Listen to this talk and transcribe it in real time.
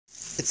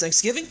It's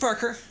Thanksgiving,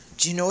 Parker.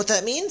 Do you know what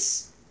that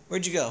means?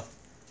 Where'd you go?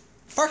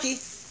 Parky,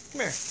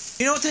 come here.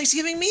 You know what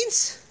Thanksgiving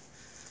means?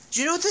 Do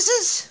you know what this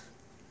is?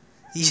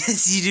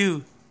 Yes, you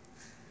do.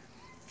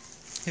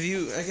 Have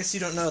you... I guess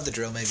you don't know the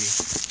drill, maybe.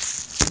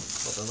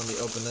 Hold on, let me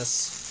open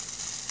this.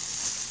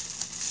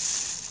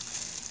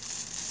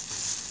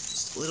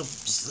 Just little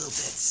bits.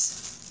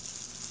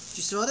 Did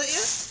you smell that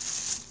yet?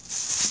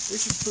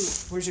 Where's your food?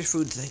 Where's your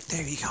food thing?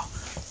 There you go.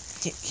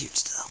 Here,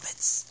 just little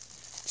bits.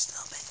 Just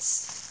little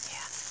bits.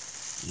 Yeah.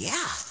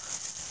 Yeah.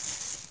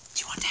 Do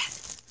you want that?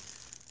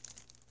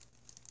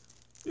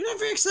 You're not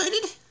very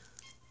excited?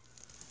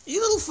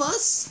 You little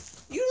fuss?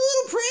 You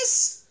little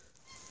priss?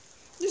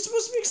 You're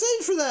supposed to be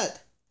excited for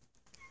that.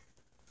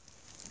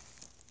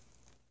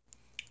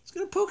 It's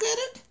gonna poke at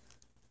it?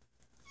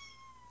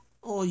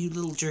 Oh, you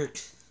little jerk.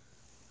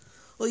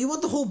 Oh, you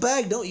want the whole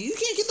bag, don't you? You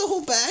can't get the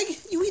whole bag.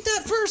 You eat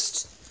that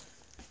first.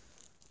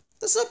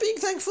 That's not being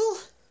thankful.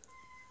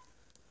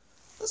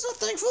 That's not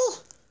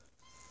thankful.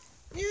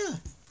 Yeah.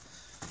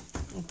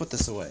 I'll put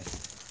this away.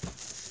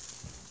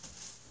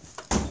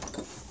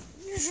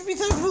 You should be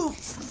thankful.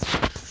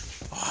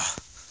 Oh.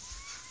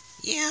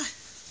 Yeah.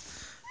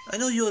 I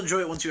know you'll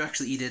enjoy it once you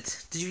actually eat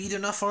it. Did you eat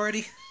enough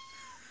already?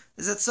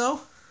 Is that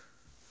so?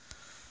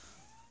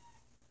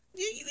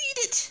 Yeah, you eat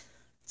it.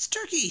 It's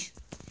turkey.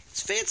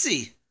 It's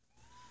fancy.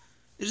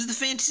 It is the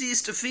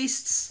fanciest of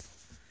feasts.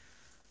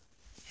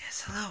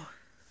 Yes, hello.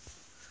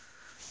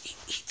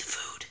 Eat the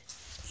food.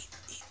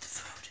 Eat the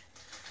food.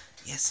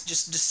 Yes,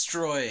 just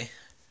destroy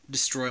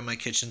my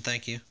kitchen,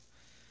 thank you.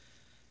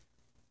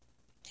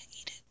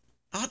 Eat it.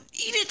 Oh,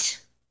 eat it!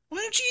 Why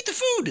don't you eat the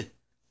food?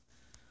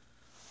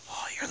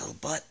 Oh, you're a little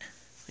butt.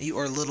 You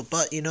are a little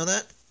butt, you know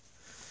that?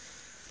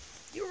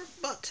 You're a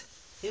butt.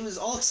 He was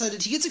all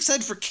excited. He gets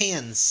excited for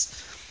cans.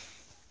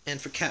 And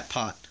for cat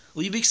pot.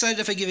 Will you be excited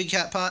if I give you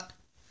cat pot?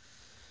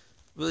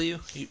 Will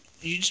you?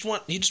 You just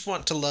want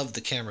to love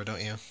the camera,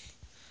 don't you?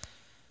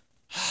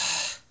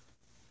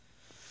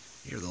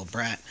 You're a little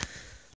brat.